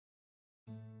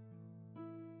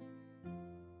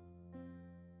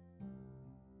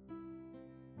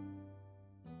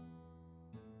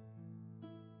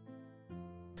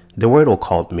The word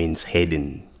occult means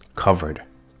hidden, covered,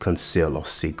 concealed, or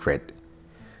secret.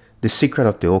 The secret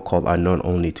of the occult are known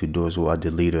only to those who are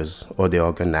the leaders or the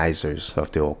organizers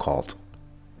of the occult.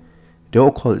 The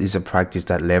occult is a practice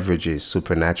that leverages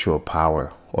supernatural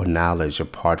power or knowledge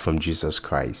apart from Jesus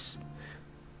Christ.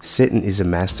 Satan is a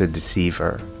master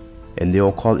deceiver, and the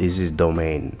occult is his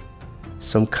domain.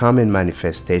 Some common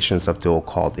manifestations of the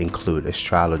occult include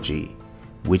astrology,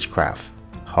 witchcraft,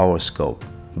 horoscope,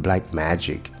 black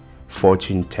magic,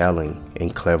 fortune telling,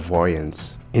 and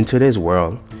clairvoyance. In today's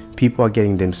world, people are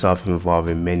getting themselves involved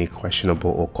in many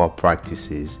questionable occult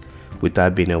practices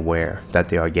without being aware that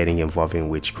they are getting involved in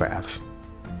witchcraft.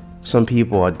 Some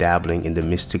people are dabbling in the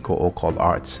mystical occult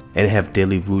arts and have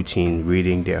daily routine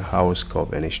reading their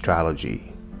horoscope and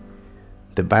astrology.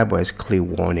 The Bible has clear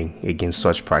warning against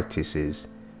such practices,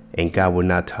 and God will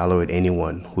not tolerate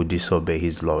anyone who disobey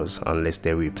his laws unless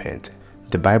they repent.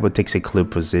 The Bible takes a clear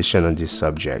position on this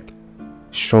subject,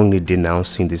 strongly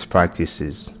denouncing these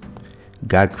practices.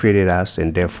 God created us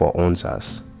and therefore owns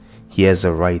us. He has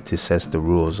a right to set the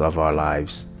rules of our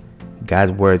lives.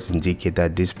 God's words indicate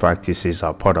that these practices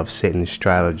are part of Satan's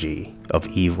strategy of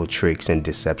evil tricks and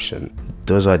deception.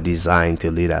 Those are designed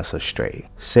to lead us astray.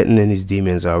 Satan and his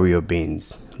demons are real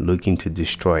beings looking to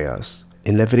destroy us.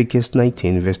 In Leviticus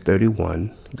 19 verse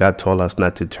 31, God told us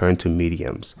not to turn to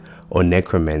mediums or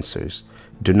necromancers.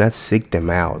 Do not seek them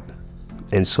out,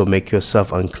 and so make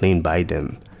yourself unclean by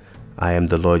them. I am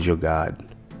the Lord your God.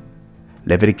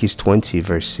 Leviticus 20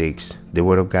 verse 6, the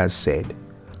word of God said,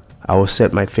 I will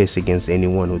set my face against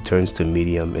anyone who turns to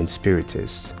medium and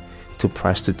spiritists to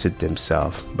prostitute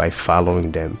themselves by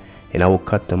following them, and I will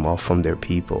cut them off from their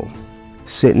people.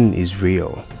 Satan is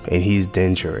real and he is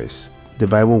dangerous. The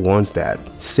Bible warns that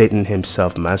Satan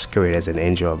himself masquerades as an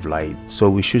angel of light, so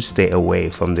we should stay away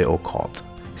from the occult.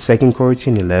 2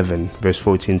 Corinthians 11 verse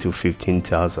 14 to 15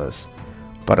 tells us,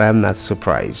 but I am not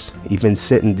surprised. Even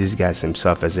Satan disguised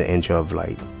himself as an angel of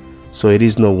light. So it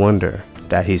is no wonder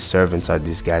that his servants are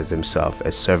disguised themselves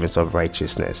as servants of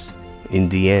righteousness. In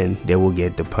the end, they will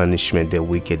get the punishment their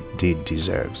wicked deed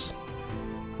deserves.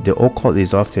 The occult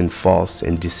is often false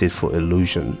and deceitful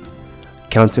illusion.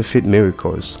 Counterfeit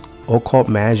miracles, occult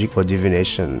magic or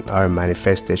divination are a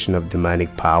manifestation of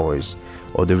demonic powers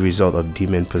or the result of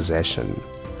demon possession.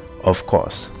 Of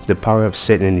course, the power of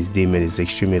Satan and his demon is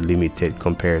extremely limited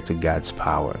compared to God's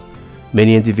power.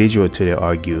 Many individuals today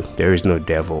argue there is no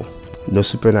devil, no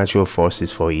supernatural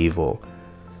forces for evil.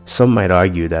 Some might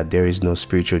argue that there is no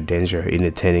spiritual danger in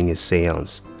attending a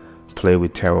seance, play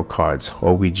with tarot cards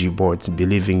or Ouija boards,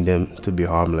 believing them to be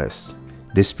harmless.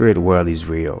 The spirit world is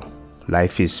real,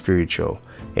 life is spiritual,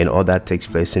 and all that takes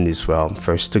place in this realm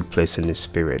first took place in the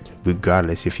spirit,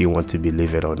 regardless if you want to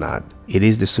believe it or not. It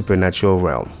is the supernatural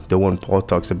realm, the one Paul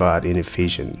talks about in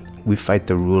Ephesians. We fight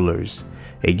the rulers,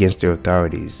 against the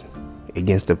authorities,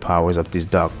 against the powers of this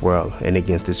dark world, and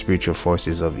against the spiritual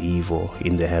forces of evil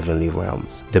in the heavenly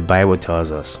realms. The Bible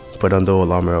tells us, put on the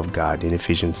whole armor of God in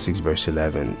Ephesians 6 verse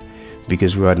 11,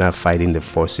 because we are not fighting the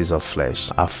forces of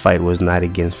flesh. Our fight was not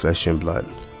against flesh and blood,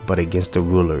 but against the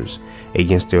rulers,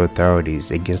 against the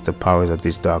authorities, against the powers of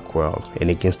this dark world, and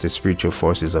against the spiritual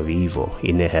forces of evil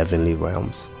in the heavenly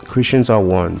realms. Christians are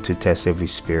warned to test every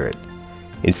spirit.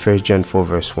 In 1 John 4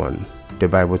 verse 1, the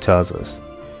Bible tells us,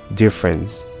 dear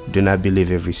friends, do not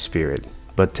believe every spirit,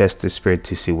 but test the spirit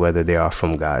to see whether they are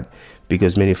from God,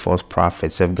 because many false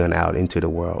prophets have gone out into the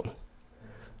world.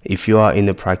 If you are in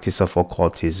the practice of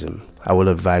occultism, I will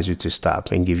advise you to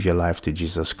stop and give your life to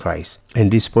Jesus Christ and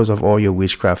dispose of all your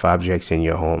witchcraft objects in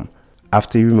your home.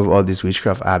 After you remove all these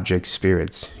witchcraft object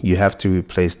spirits, you have to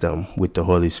replace them with the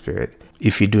Holy Spirit.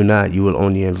 If you do not, you will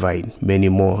only invite many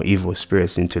more evil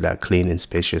spirits into that clean and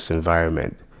spacious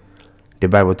environment. The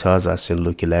Bible tells us in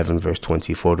Luke 11 verse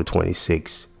 24 to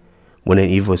 26, when an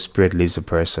evil spirit leaves a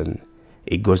person,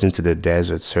 it goes into the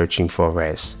desert searching for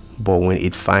rest, but when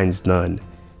it finds none,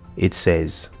 it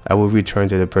says, I will return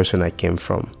to the person I came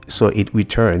from. So it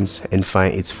returns and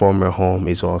finds its former home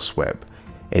is all swept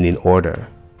and in order.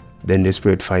 Then the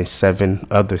spirit finds 7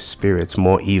 other spirits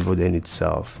more evil than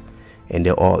itself, and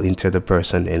they all enter the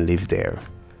person and live there.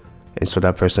 And so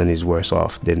that person is worse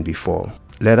off than before.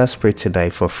 Let us pray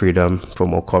tonight for freedom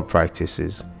from occult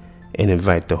practices and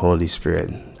invite the Holy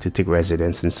Spirit to take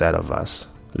residence inside of us.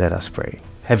 Let us pray.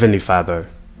 Heavenly Father,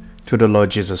 through the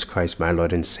Lord Jesus Christ, my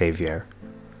Lord and Savior,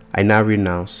 I now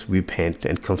renounce, repent,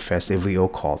 and confess every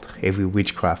occult, every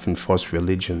witchcraft and false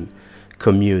religion,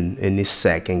 commune, any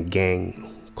sect and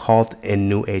gang, cult and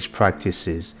New Age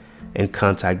practices and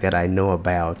contact that I know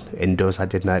about and those I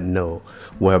did not know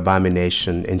were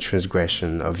abomination and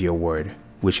transgression of your word,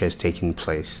 which has taken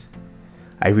place.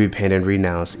 I repent and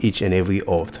renounce each and every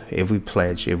oath, every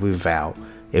pledge, every vow,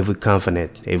 every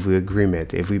covenant, every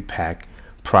agreement, every pact,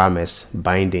 promise,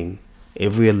 binding,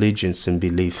 every allegiance and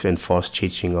belief and false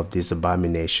teaching of these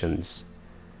abominations.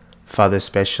 Father,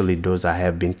 especially those I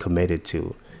have been committed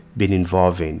to, been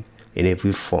involved in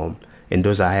every form, and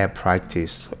those I have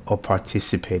practiced or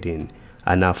participate in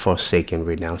are now forsaken,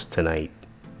 renounced tonight.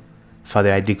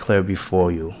 Father, I declare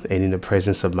before you and in the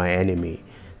presence of my enemy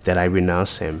that I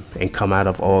renounce him and come out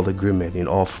of all agreement in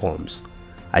all forms.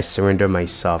 I surrender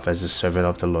myself as a servant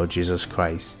of the Lord Jesus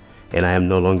Christ, and I am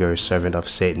no longer a servant of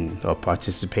Satan or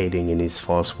participating in his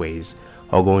false ways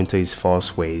or going to his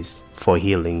false ways for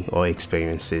healing or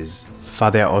experiences.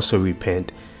 Father, I also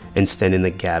repent and stand in the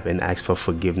gap and ask for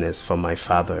forgiveness for my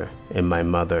father and my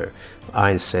mother, our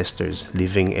ancestors,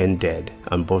 living and dead,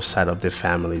 on both sides of the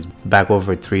families, back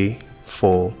over 3,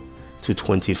 4 to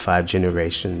 25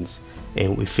 generations,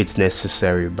 and if it's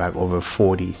necessary, back over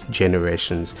 40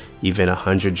 generations, even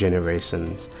 100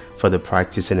 generations, for the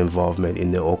practice and involvement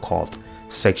in the occult,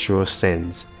 sexual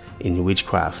sins, in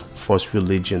witchcraft, false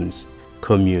religions,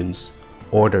 communes,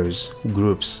 orders,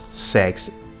 groups,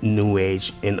 sects, New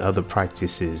Age, and other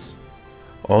practices.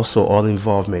 Also, all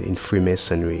involvement in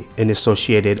Freemasonry and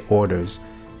associated orders,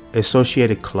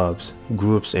 associated clubs,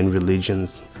 groups, and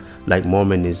religions like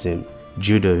Mormonism,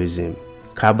 Judaism,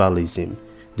 Kabbalism,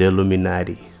 the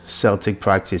Illuminati, Celtic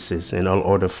practices, and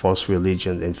all other false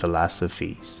religions and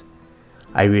philosophies.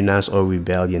 I renounce all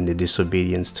rebellion and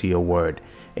disobedience to your word,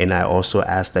 and I also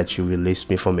ask that you release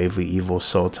me from every evil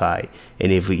soul tie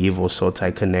and every evil soul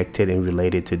tie connected and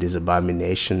related to these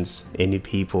abominations, any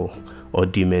people or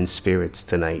demon spirits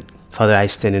tonight. Father, I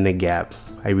stand in the gap.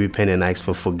 I repent and ask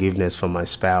for forgiveness for my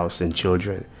spouse and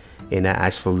children, and I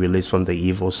ask for release from the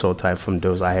evil soul tie from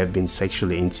those I have been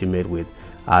sexually intimate with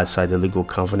outside the legal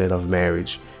covenant of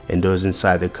marriage and those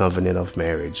inside the covenant of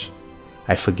marriage.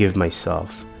 I forgive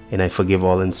myself, and I forgive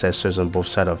all ancestors on both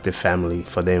sides of the family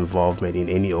for their involvement in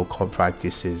any occult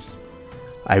practices.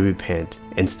 I repent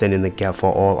and stand in the gap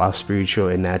for all our spiritual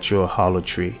and natural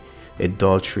harlotry,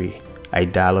 adultery,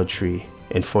 idolatry,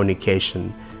 and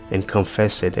fornication, and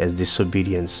confess it as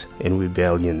disobedience and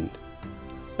rebellion.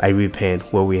 I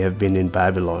repent where we have been in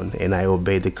Babylon, and I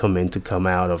obey the command to come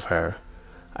out of her.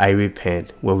 I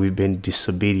repent where we've been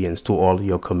disobedient to all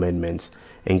your commandments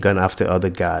and gone after other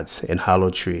gods and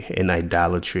harlotry and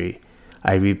idolatry.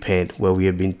 I repent where we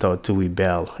have been taught to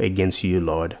rebel against you,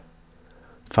 Lord.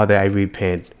 Father, I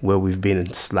repent where we've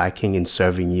been slacking in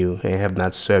serving you and have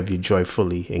not served you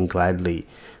joyfully and gladly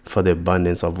for the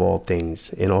abundance of all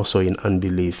things, and also in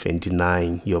unbelief and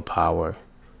denying your power.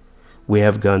 We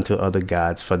have gone to other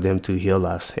gods for them to heal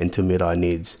us and to meet our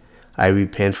needs. I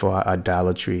repent for our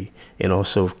idolatry and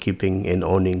also keeping and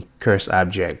owning cursed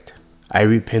object. I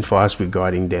repent for us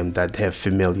regarding them that have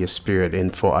familiar spirit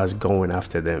and for us going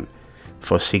after them,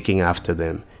 for seeking after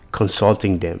them,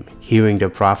 consulting them, hearing their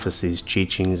prophecies,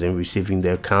 teachings, and receiving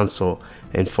their counsel,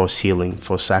 and for healing,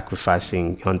 for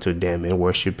sacrificing unto them and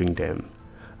worshiping them.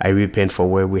 I repent for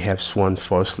where we have sworn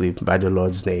falsely by the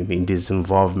Lord's name in these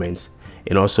involvements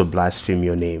and also blaspheme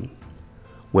your name.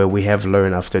 Where we have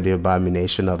learned after the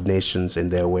abomination of nations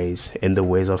and their ways and the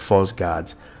ways of false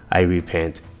gods, I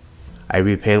repent. I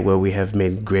repent where we have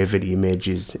made graven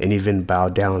images and even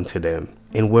bowed down to them,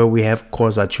 and where we have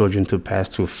caused our children to pass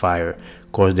through fire,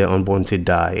 caused their unborn to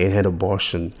die and had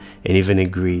abortion, and even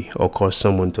agree or cause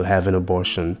someone to have an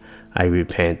abortion. I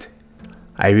repent.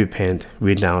 I repent,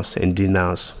 renounce, and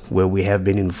denounce where we have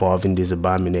been involved in these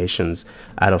abominations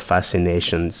out of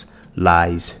fascinations,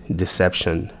 lies,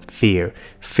 deception, fear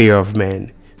of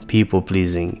men,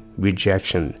 people-pleasing,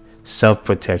 rejection,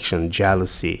 self-protection,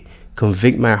 jealousy.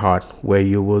 Convict my heart where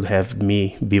you would have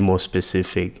me be more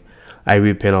specific. I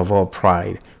repent of all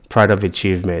pride of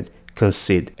achievement,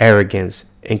 conceit, arrogance,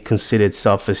 and conceited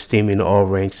self-esteem in all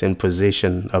ranks and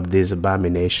position of these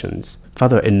abominations.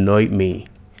 Father, anoint me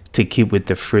to keep with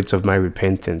the fruits of my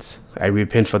repentance. I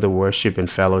repent for the worship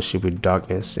and fellowship with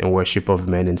darkness and worship of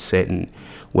men and Satan,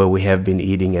 where we have been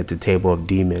eating at the table of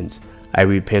demons. I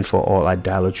repent for all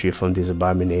idolatry from these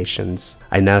abominations.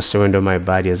 I now surrender my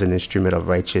body as an instrument of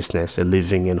righteousness, a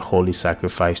living and holy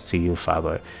sacrifice to you,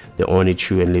 Father, the only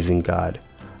true and living God.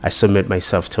 I submit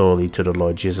myself totally to the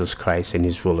Lord Jesus Christ and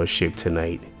his rulership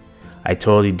tonight. I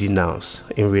totally denounce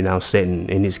and renounce Satan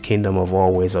and his kingdom of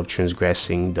all ways of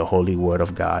transgressing the holy word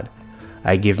of God.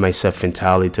 I give myself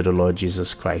entirely to the Lord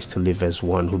Jesus Christ to live as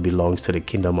one who belongs to the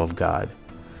kingdom of God.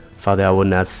 Father, I will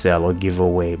not sell or give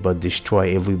away, but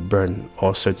destroy every burn,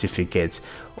 all certificates,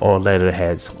 all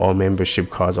letterheads, all membership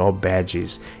cards, all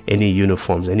badges, any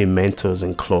uniforms, any mantles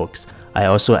and cloaks. I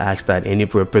also ask that any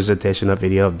representation of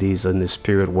any of these in the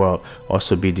spirit world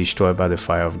also be destroyed by the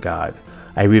fire of God.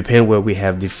 I repent where we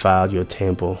have defiled your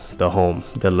temple, the home,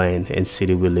 the land, and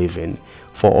city we live in.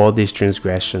 For all these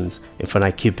transgressions and for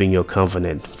not keeping your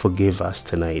covenant, forgive us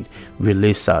tonight.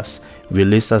 Release us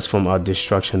from our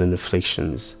destruction and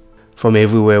afflictions, from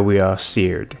everywhere we are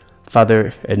seared.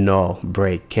 Father, annul,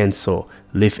 break, cancel,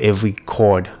 lift every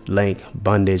cord, link,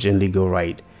 bondage, and legal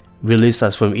right. Release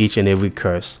us from each and every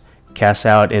curse. Cast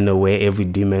out and away every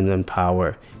demon and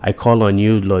power. I call on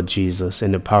you, Lord Jesus,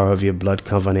 in the power of your blood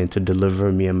covenant to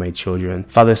deliver me and my children.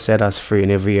 Father, set us free in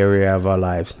every area of our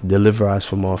lives. Deliver us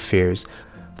from all fears.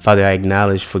 Father, I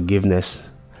acknowledge forgiveness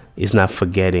is not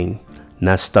forgetting,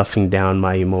 not stuffing down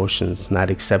my emotions, not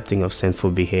accepting of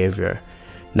sinful behavior,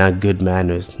 not good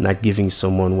manners, not giving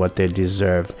someone what they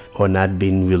deserve, or not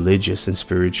being religious and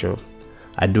spiritual.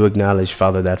 I do acknowledge,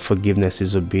 Father, that forgiveness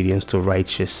is obedience to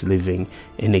righteous living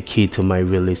and a key to my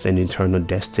release and eternal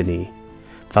destiny.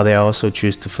 Father, I also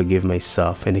choose to forgive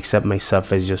myself and accept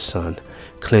myself as your son,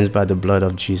 cleansed by the blood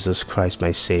of Jesus Christ,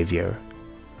 my Savior.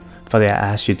 Father, I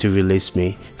ask you to release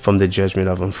me from the judgment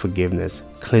of unforgiveness.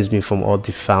 Cleanse me from all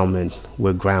defilement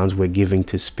where grounds were given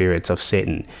to spirits of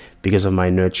Satan because of my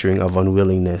nurturing of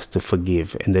unwillingness to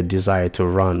forgive and the desire to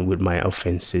run with my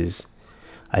offenses.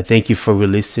 I thank you for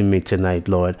releasing me tonight,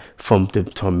 Lord, from the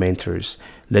tormentors.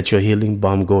 Let your healing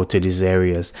balm go to these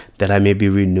areas that I may be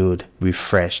renewed,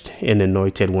 refreshed, and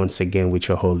anointed once again with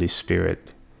your Holy Spirit.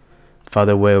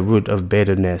 Father, where a root of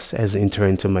bitterness has entered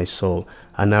into my soul,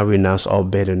 I now renounce all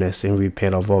bitterness and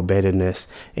repent of all bitterness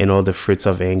and all the fruits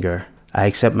of anger. I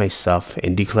accept myself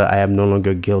and declare I am no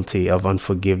longer guilty of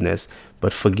unforgiveness,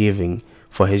 but forgiving.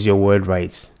 For as your word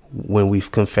writes, when we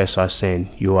confess our sin,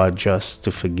 you are just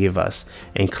to forgive us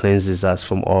and cleanses us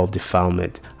from all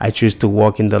defilement. I choose to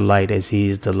walk in the light as he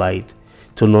is the light,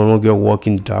 to no longer walk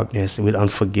in darkness with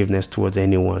unforgiveness towards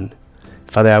anyone.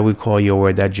 Father, I recall your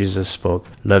word that Jesus spoke.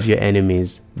 Love your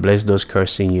enemies, bless those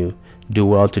cursing you, do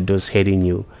well to those hating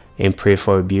you, and pray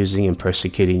for abusing and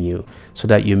persecuting you, so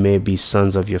that you may be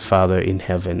sons of your Father in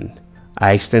heaven.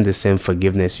 I extend the same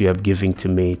forgiveness you have given to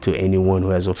me to anyone who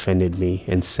has offended me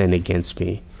and sinned against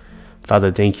me.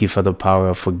 Father, thank you for the power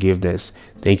of forgiveness.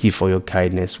 Thank you for your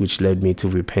kindness, which led me to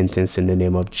repentance in the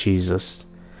name of Jesus.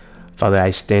 Father, I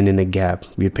stand in the gap,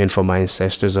 repent for my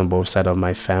ancestors on both sides of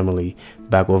my family,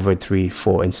 back over 3,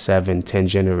 4, and 7, 10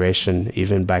 generations,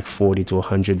 even back 40 to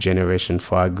 100 generations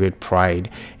for our great pride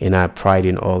and our pride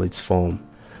in all its form.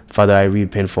 Father, I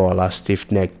repent for all our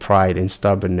stiff-necked pride and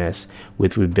stubbornness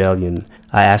with rebellion.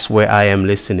 I ask where I am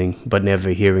listening but never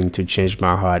hearing to change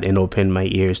my heart and open my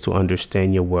ears to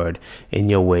understand your word and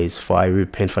your ways, for I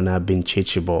repent for not being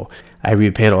teachable. I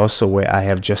repent also where I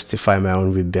have justified my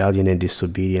own rebellion and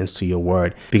disobedience to your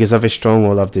word because of a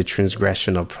stronghold of the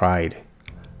transgression of pride.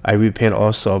 I repent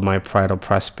also of my pride of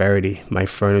prosperity, my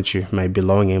furniture, my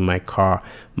belonging, my car,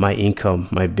 my income,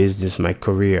 my business, my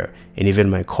career, and even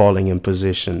my calling and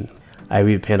position. I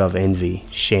repent of envy,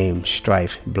 shame,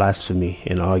 strife, blasphemy,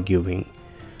 and arguing.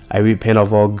 I repent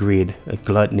of all greed,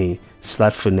 gluttony,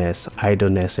 slothfulness,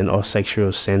 idleness, and all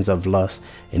sexual sins of lust,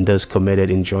 and those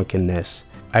committed in drunkenness.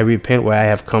 I repent where I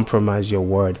have compromised your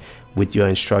word with your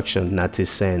instruction not to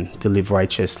sin, to live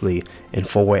righteously, and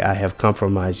for where I have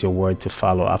compromised your word to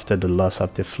follow after the lust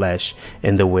of the flesh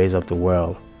and the ways of the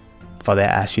world. Father, I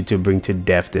ask you to bring to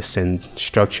death the sin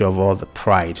structure of all the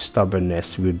pride,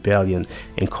 stubbornness, rebellion,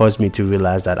 and cause me to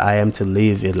realize that I am to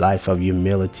live a life of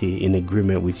humility in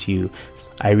agreement with you.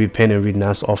 I repent and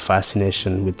renounce all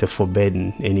fascination with the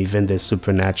forbidden and even the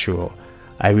supernatural.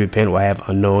 I repent where I have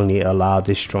unknowingly allowed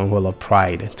this stronghold of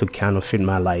pride to counterfeit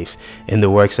my life and the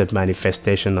works of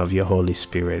manifestation of your Holy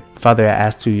Spirit. Father, I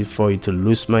ask for you to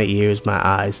loose my ears, my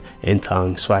eyes, and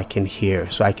tongue so I can hear,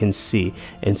 so I can see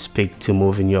and speak to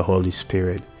move in your Holy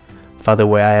Spirit. Father,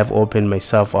 where I have opened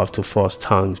myself off to false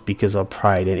tongues because of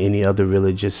pride and any other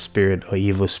religious spirit or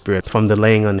evil spirit from the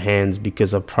laying on hands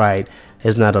because of pride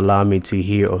has not allowed me to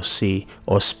hear or see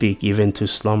or speak, even to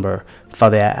slumber.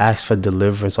 Father, I ask for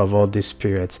deliverance of all these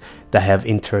spirits that have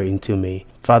entered into me.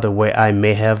 Father, where I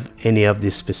may have any of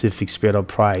this specific spirit of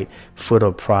pride, foot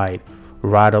of pride,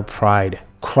 rod of pride,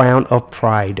 crown of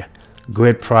pride,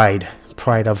 great pride,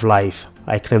 pride of life,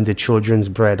 I claim the children's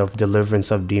bread of deliverance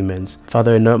of demons.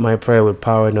 Father, anoint my prayer with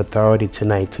power and authority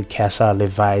tonight to cast out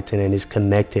Leviathan and his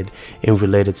connected and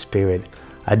related spirit.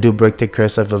 I do break the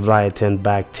curse of Leviathan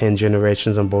back 10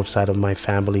 generations on both sides of my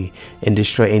family and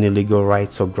destroy any legal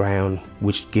rights or ground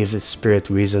which gives its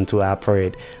spirit reason to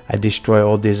operate. I destroy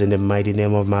all this in the mighty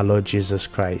name of my Lord Jesus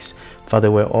Christ. Father,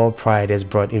 where all pride has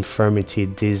brought infirmity,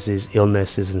 disease,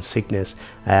 illnesses, and sickness,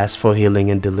 I ask for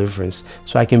healing and deliverance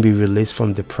so I can be released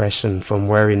from depression, from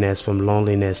weariness, from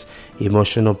loneliness,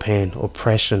 emotional pain,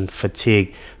 oppression,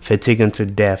 fatigue unto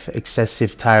death,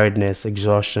 excessive tiredness,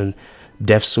 exhaustion,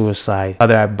 death, suicide.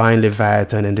 Father, I bind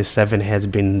Leviathan and the 7 heads,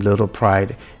 being little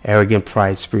pride, arrogant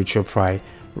pride, spiritual pride,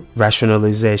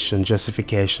 rationalization,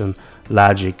 justification,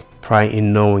 logic, pride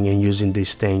in knowing and using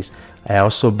these things. I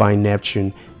also bind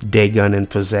Neptune, Dagon, and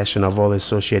possession of all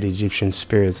associated Egyptian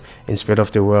spirits and spirit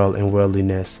of the world and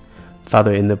worldliness.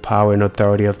 Father, in the power and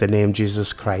authority of the name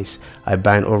Jesus Christ, I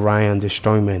bind Orion,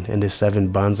 destroyment, and the 7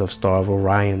 bonds of Star of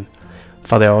Orion.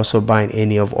 Father, I also bind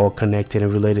any of all connected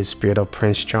and related spirit of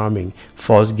Prince Charming,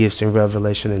 false gifts and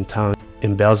revelation and tongue,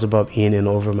 and Beelzebub in and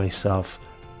over myself.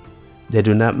 They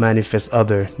do not manifest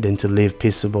other than to live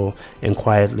peaceable and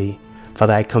quietly.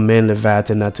 Father, I command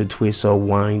Leviathan not to twist or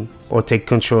whine or take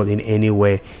control in any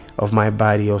way of my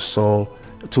body or soul,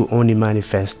 to only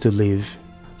manifest to live.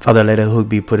 Father, let a hook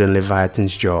be put in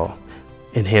Leviathan's jaw,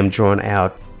 and him drawn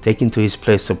out, taken to his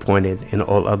place appointed, and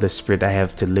all other spirit I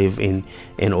have to live in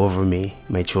and over me,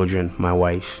 my children, my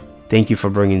wife. Thank you for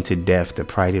bringing to death the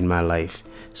pride in my life,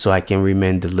 so I can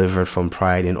remain delivered from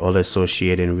pride and all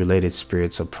associated and related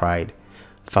spirits of pride.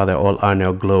 Father, all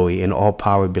honor, glory, and all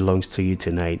power belongs to you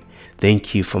tonight.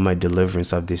 Thank you for my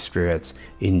deliverance of these spirits.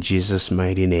 In Jesus'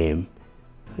 mighty name,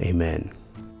 amen.